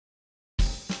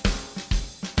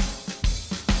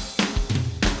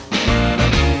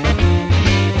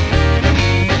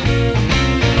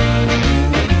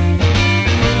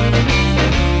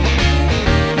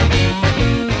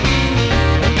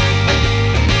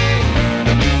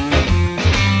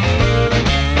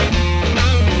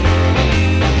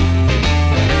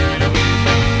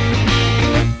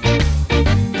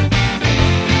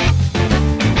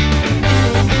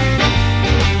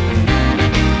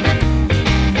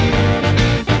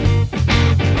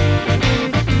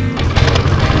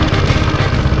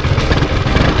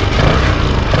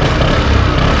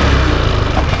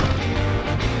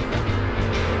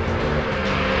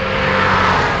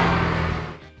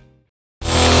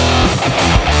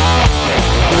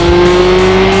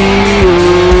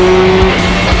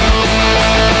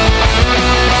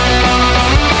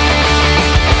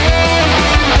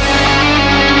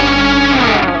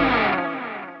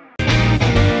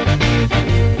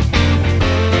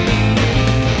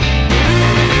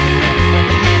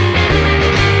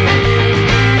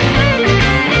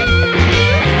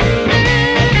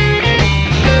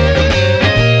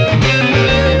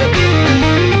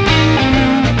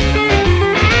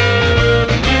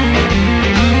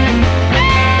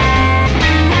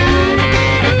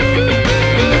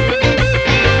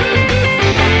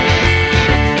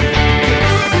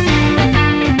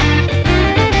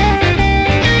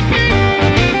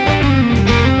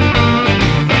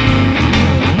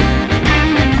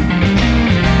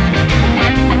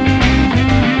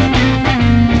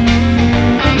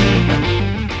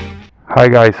Hi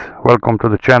guys, welcome to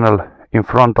the channel. In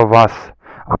front of us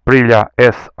Aprilia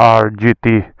SR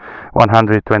GT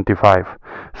 125.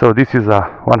 So this is a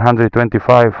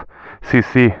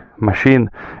 125cc machine.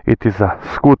 It is a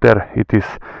scooter. It is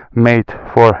made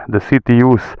for the city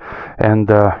use, and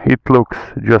it looks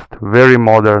just very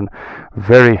modern,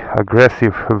 very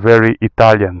aggressive, very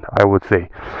Italian, I would say.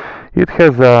 It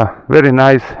has a very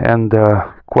nice and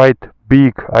quite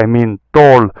big, I mean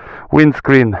tall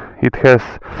windscreen. It has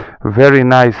very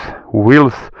nice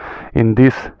wheels in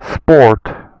this sport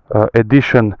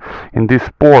edition, in this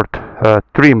sport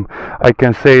trim. I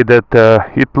can say that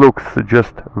it looks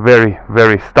just very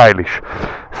stylish.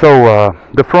 So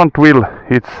the front wheel,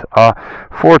 it's a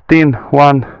 14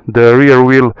 one, the rear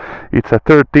wheel it's a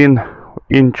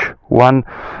 13-inch one,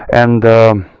 and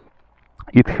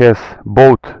it has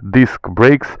both disc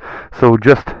brakes, so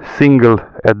just single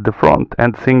at the front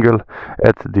and single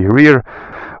at the rear.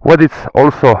 What is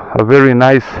also a very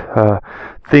nice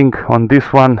thing on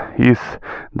this one is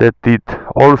that it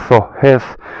also has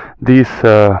these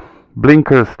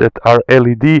blinkers that are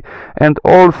LED, and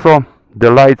also the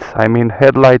lights, I mean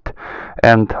headlight,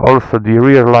 and also the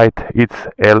rear light, it's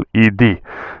LED.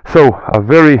 So a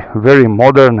very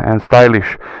modern and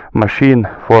stylish machine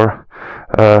for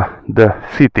the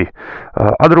city.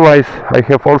 Otherwise, I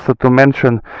have also to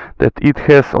mention that it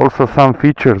has also some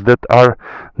features that are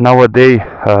nowadays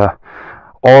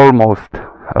almost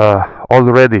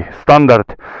already standard,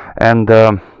 and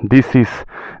this is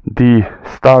the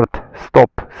start-stop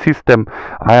system.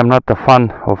 I am not a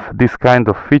fan of this kind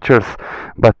of features,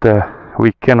 but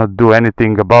we cannot do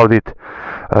anything about it.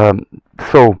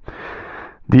 So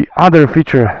the other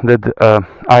feature that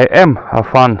I am a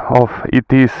fan of, it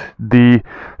is the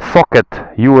socket,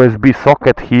 USB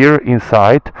socket here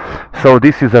inside. So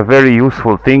this is a very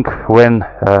useful thing when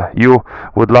you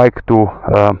would like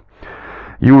to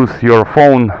use your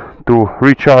phone to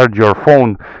recharge your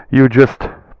phone. You just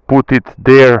put it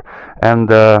there and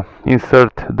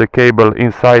insert the cable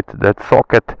inside that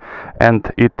socket, and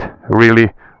it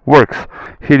really works.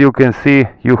 Here you can see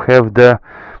you have the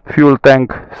fuel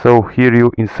tank, so here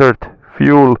you insert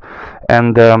fuel,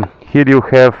 and here you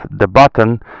have the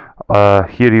button,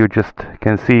 here you just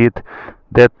can see it,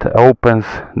 that opens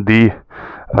the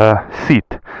seat.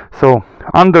 So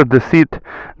under the seat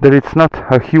there is not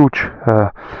a huge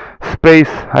space.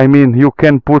 I mean, you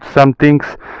can put some things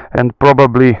and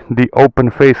probably the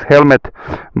open face helmet,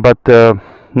 but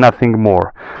nothing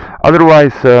more.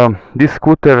 Otherwise, this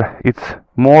scooter, it's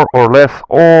more or less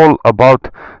all about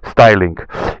styling.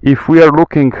 If we are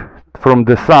looking from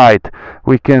the side,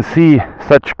 we can see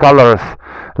such colors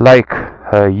like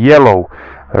yellow,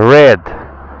 red,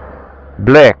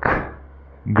 black,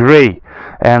 gray,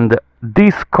 and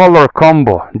this color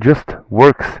combo just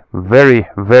works very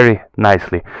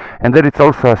nicely. And there is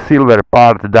also a silver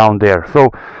part down there.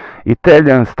 So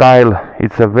Italian style,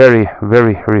 it's a very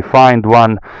refined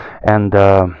one, and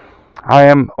I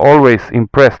am always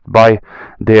impressed by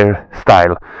their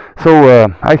style.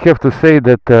 So I have to say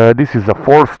that this is a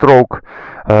 4-stroke.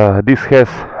 This has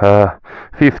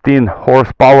 15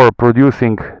 horsepower,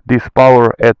 producing this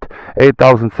power at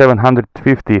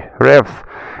 8,750 revs,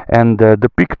 and the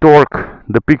peak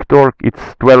torque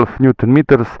it's 12 Newton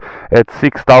meters at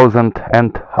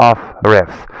 6,500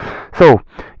 revs. So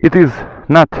it is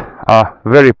not a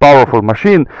very powerful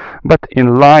machine, but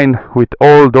in line with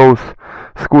all those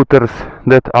scooters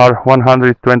that are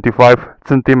 125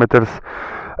 centimeters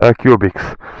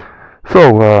cubics.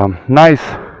 So nice,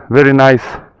 very nice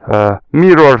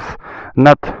mirrors,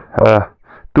 not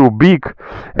too big,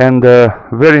 and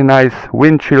very nice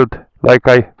windshield, like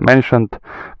I mentioned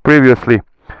previously.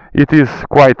 It is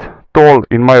quite tall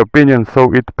in my opinion,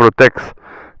 so it protects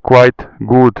quite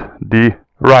good the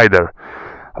rider.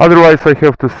 Otherwise, I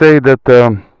have to say that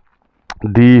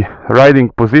the riding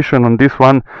position on this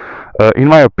one, in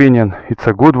my opinion, it's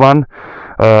a good one.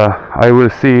 I will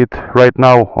see it right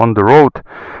now on the road,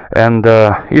 and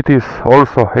it is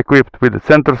also equipped with a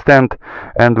center stand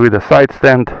and with a side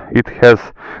stand. It has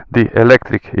the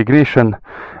electric ignition,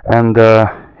 and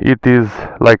it is,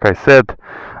 like I said,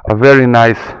 a very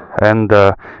nice and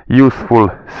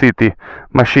useful city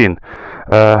machine.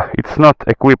 It's not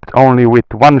equipped only with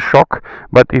one shock,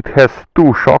 but it has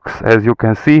 2 shocks, as you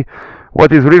can see.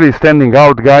 What is really standing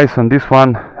out, guys, on this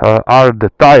one are the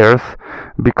tires,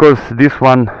 because this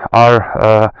one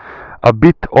are a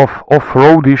bit of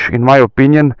off-roadish in my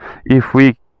opinion. If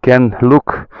we can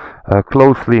look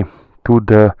closely to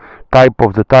the type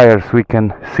of the tires, we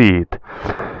can see it.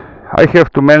 I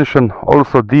have to mention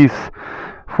also these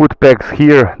foot pegs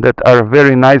here that are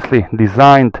very nicely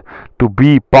designed to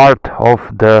be part of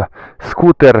the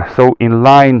scooter, so in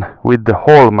line with the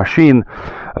whole machine.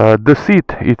 The seat,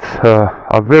 it's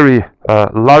a very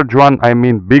large one, I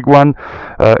mean big one,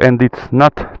 and it's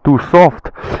not too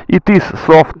soft. It is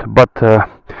soft, but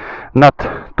not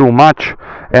too much,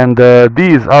 and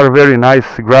these are very nice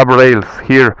grab rails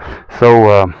here,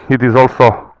 so it is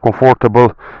also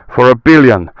comfortable for a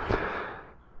pillion.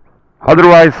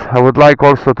 Otherwise, I would like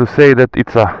also to say that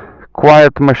it's a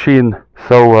quiet machine,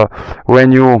 so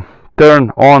when you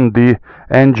turn on the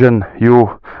engine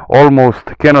you almost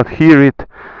cannot hear it.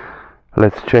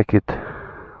 Let's check it.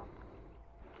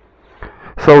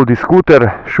 So the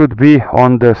scooter should be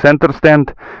on the center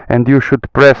stand, and you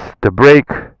should press the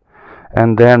brake,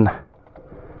 and then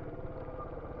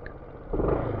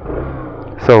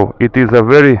so it is a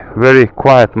very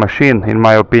quiet machine in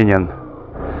my opinion.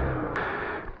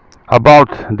 About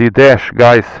the dash,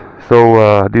 guys,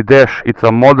 so the dash, it's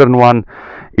a modern one.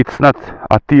 It's not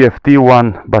a TFT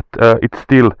one, but it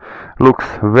still looks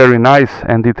very nice,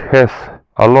 and it has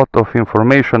a lot of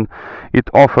information. It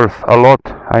offers a lot,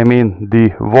 I mean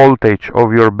the voltage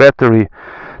of your battery,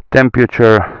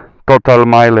 temperature, total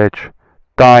mileage,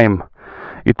 time.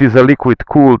 It is a liquid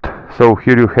cooled, so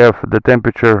here you have the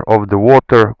temperature of the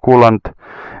water, coolant,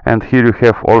 and here you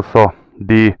have also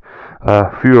the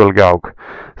fuel gauge.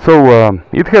 So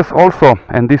it has also,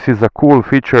 and this is a cool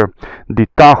feature, the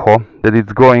tacho, that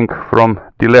it's going from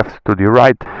the left to the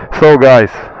right. So guys,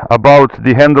 about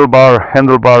the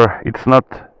handlebar, it's not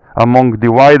among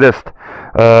the widest,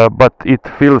 but it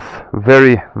feels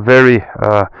very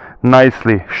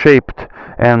nicely shaped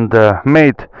and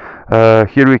made.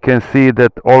 Here we can see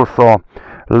that also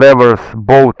levers,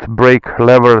 both brake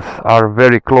levers, are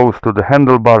very close to the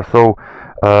handlebar, so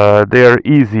they are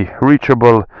easy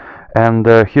reachable. And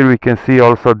here we can see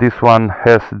also this one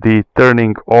has the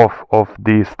turning off of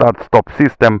the start-stop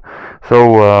system,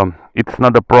 so it's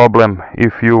not a problem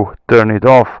if you turn it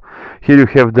off. Here you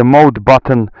have the mode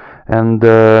button, and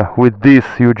with this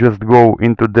you just go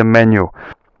into the menu.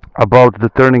 About the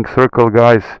turning circle,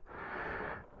 guys,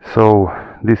 so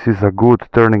this is a good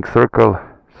turning circle.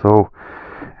 So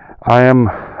I am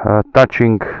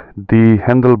touching the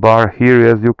handlebar here,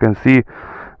 as you can see,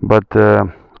 but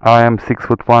I am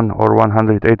 6'1" or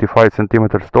 185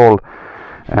 centimeters tall,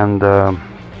 and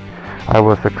I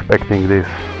was expecting this.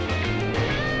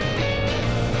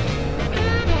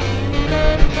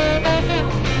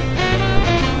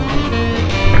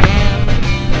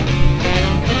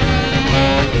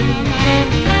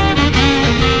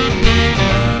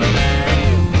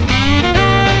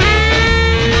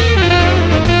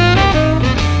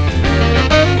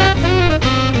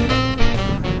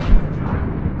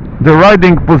 The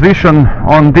riding position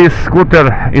on this scooter,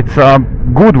 it's a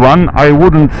good one. I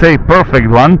wouldn't say perfect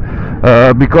one,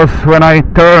 because when I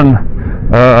turn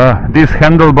this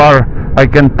handlebar I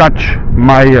can touch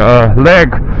my leg,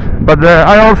 but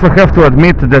I also have to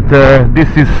admit that this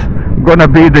is gonna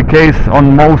be the case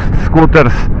on most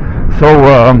scooters, so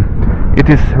it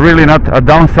is really not a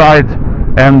downside,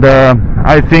 and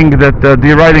I think that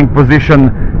the riding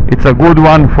position, it's a good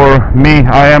one for me.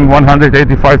 I am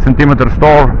 185 centimeters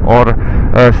tall, or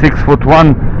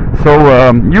 6'1", so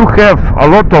you have a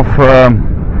lot of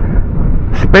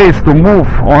space to move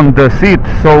on the seat,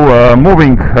 so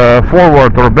moving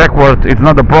forward or backward, it's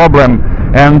not a problem,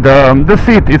 and the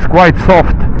seat is quite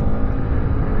soft.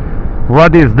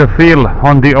 What is the feel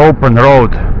on the open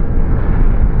road?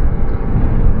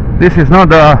 This is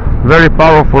not a very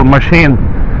powerful machine.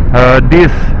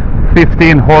 These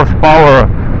 15 horsepower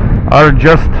are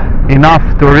just enough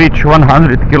to reach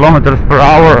 100 kilometers per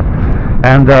hour,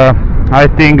 and I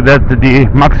think that the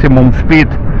maximum speed,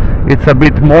 it's a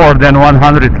bit more than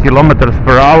 100 kilometers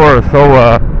per hour, so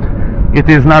it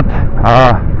is not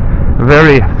a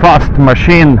very fast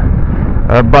machine,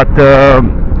 but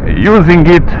using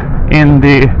it in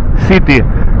the city,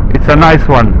 it's a nice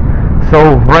one.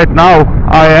 So right now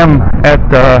I am at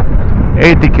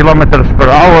 80 kilometers per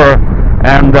hour,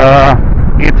 and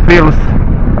it feels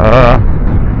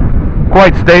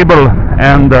quite stable,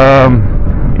 and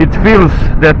it feels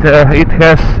that it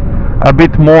has a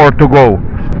bit more to go.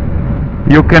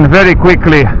 You can very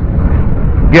quickly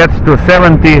get to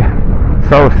 70,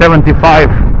 so 75,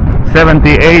 70,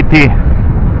 80,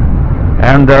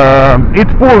 and it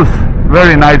pulls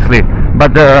very nicely,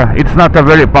 but it's not a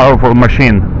very powerful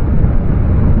machine.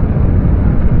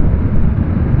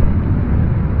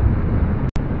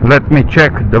 Let me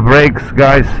check the brakes,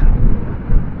 guys.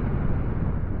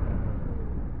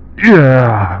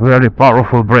 Yeah, very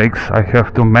powerful brakes, I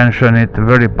have to mention it,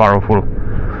 very powerful.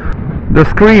 The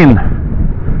screen,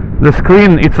 The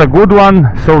screen, it's a good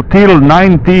one, so till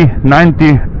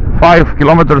 95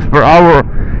 kilometers per hour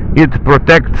it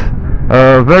protects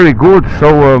very good.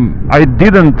 So I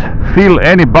didn't feel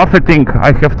any buffeting,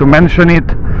 I have to mention it.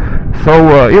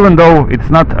 So even though it's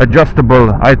not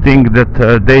adjustable, I think that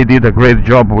they did a great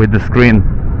job with the screen.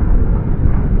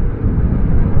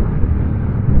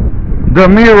 The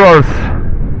mirrors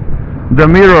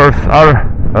are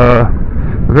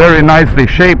very nicely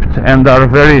shaped and are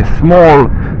very small,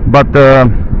 but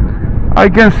I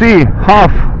can see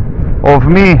half of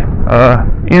me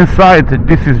inside.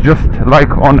 This is just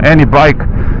like on any bike,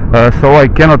 so I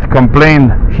cannot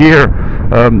complain here.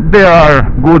 They are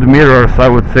good mirrors, I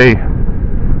would say.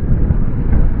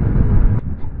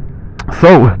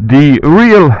 So the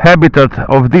real habitat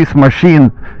of this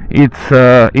machine, it's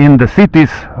in the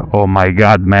cities. Oh my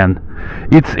god, man,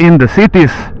 it's in the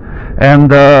cities.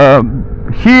 And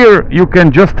here you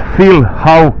can just feel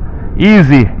how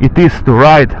easy it is to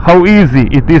ride, how easy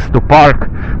it is to park,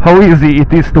 how easy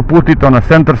it is to put it on a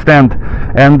center stand,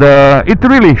 and it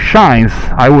really shines,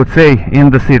 I would say, in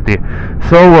the city.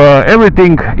 So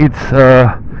everything, it's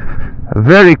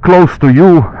very close to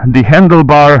you. The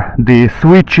handlebar, the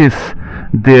switches,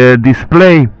 the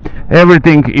display,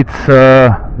 everything, it's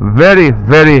very,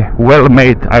 very well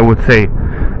made, I would say.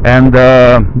 And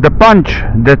the punch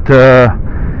that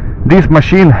this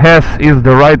machine has is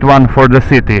the right one for the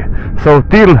city. So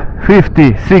till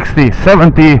 50, 60,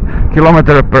 70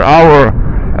 kilometers per hour,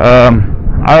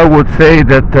 I would say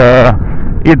that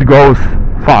it goes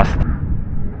fast.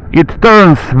 It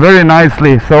turns very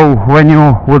nicely, so when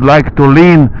you would like to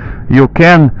lean, you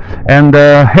can. And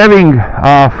having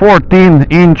a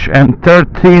 14-inch and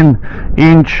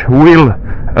 13-inch wheel,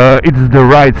 it's the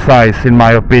right size in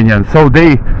my opinion. So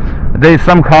they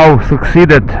somehow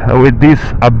succeeded with this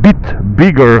a bit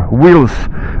bigger wheels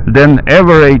than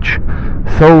average.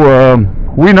 So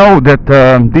we know that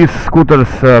these scooters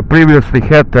previously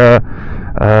had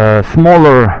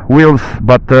smaller wheels,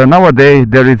 but nowadays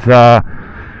there is a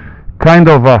kind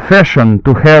of a fashion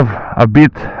to have a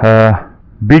bit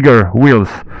bigger wheels,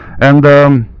 and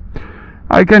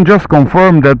I can just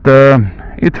confirm that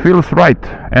it feels right,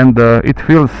 and it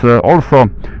feels also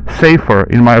safer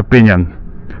in my opinion.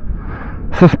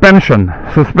 Suspension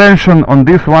on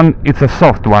this one, it's a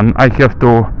soft one. I have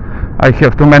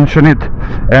to mention it,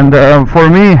 and for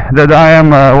me that I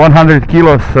am 100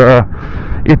 kilos,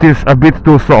 it is a bit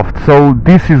too soft. So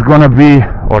this is gonna be,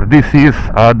 or this is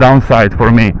a downside for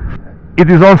me. It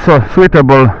is also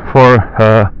suitable for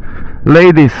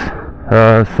ladies,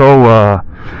 so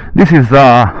this is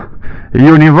a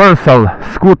universal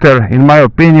scooter in my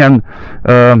opinion.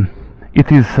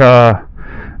 It is a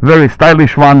very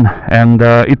stylish one, and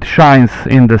it shines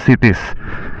in the cities.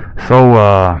 So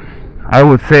I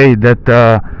would say that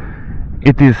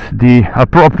it is the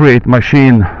appropriate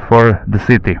machine for the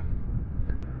city.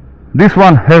 This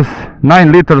one has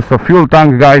 9 liters of fuel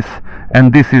tank, guys,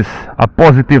 and this is a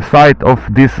positive side of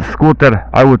this scooter,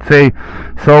 I would say.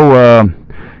 So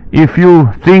if you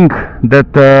think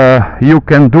that you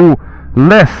can do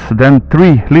less than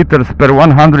 3 liters per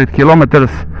 100 kilometers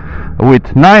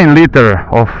with 9 liters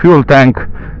of fuel tank,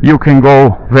 you can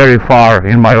go very far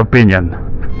in my opinion.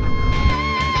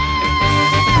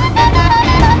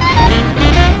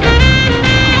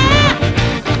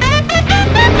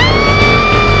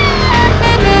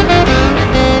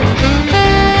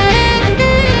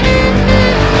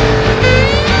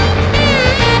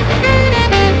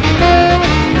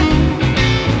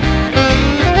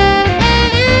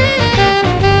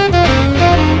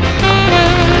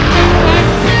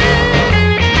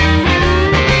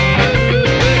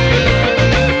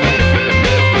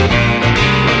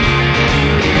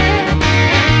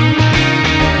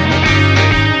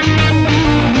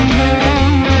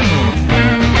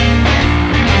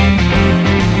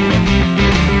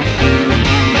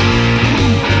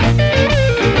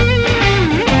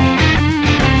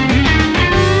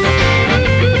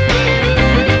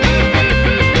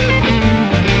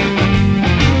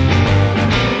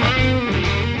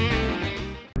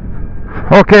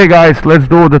 Okay guys, let's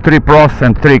do the 3 pros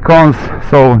and 3 cons.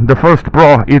 So the first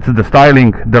pro, it's the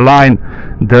styling, the line,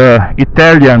 the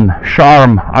Italian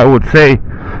charm, I would say,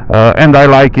 and I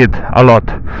like it a lot.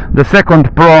 The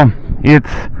second pro,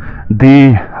 it's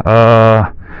the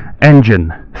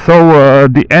engine. So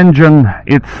the engine,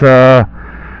 it's a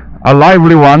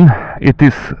lively one. It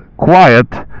is quiet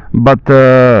but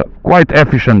quite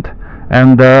efficient,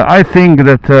 and I think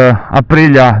that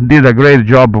Aprilia did a great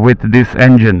job with this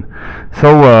engine.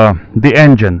 So the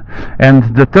engine.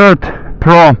 And the third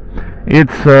pro,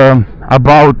 it's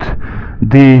about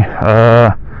the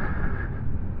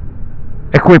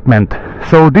equipment.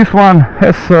 So this one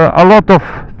has a lot of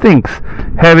things,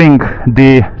 having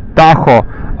the tacho,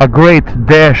 a great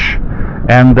dash,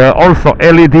 and also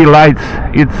LED lights.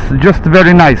 It's just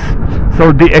very nice.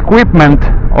 So the equipment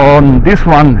on this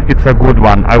one, it's a good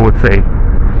one, I would say.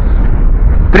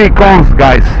 3 cons,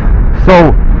 guys.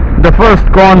 So the first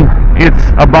con, it's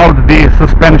about the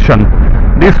suspension.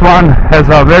 This one has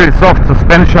a very soft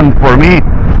suspension for me.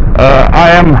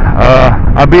 I am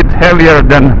a bit heavier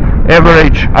than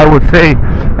average, I would say,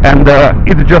 and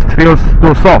it just feels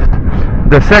too soft.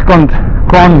 The second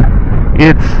con,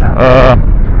 it's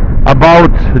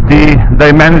about the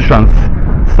dimensions.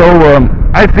 So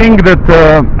I think that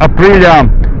Aprilia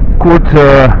could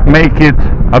make it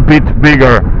a bit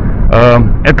bigger,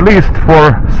 at least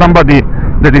for somebody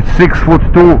that is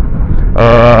 6'2",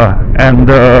 and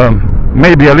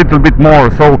maybe a little bit more.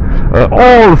 So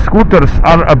all scooters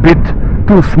are a bit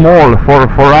too small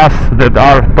for us that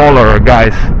are taller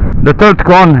guys. The third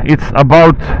con, it's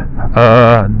about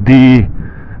the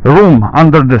room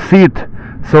under the seat.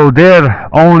 So there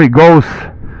only goes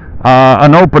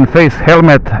an open face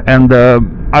helmet, and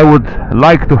I would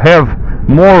like to have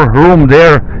more room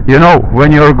there, you know,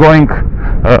 when you're going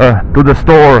to the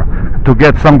store to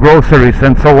get some groceries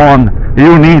and so on.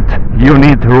 You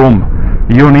need room,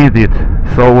 you need it.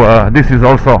 So this is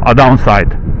also a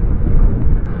downside.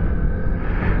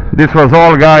 This was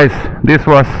all, guys. This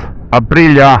was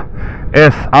Aprilia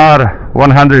SR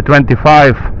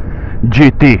 125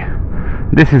 GT.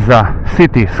 This is a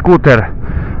city scooter.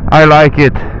 I like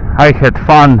it. I had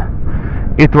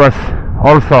fun. It was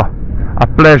also a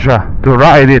pleasure to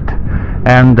ride it,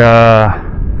 and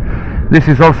this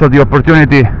is also the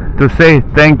opportunity to say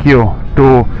thank you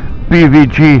to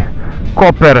PVG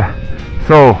Copper.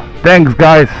 So thanks,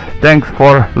 guys. Thanks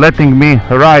for letting me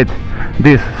ride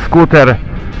this scooter.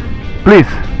 Please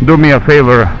do me a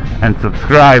favor and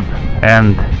subscribe,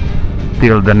 and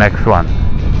till the next one.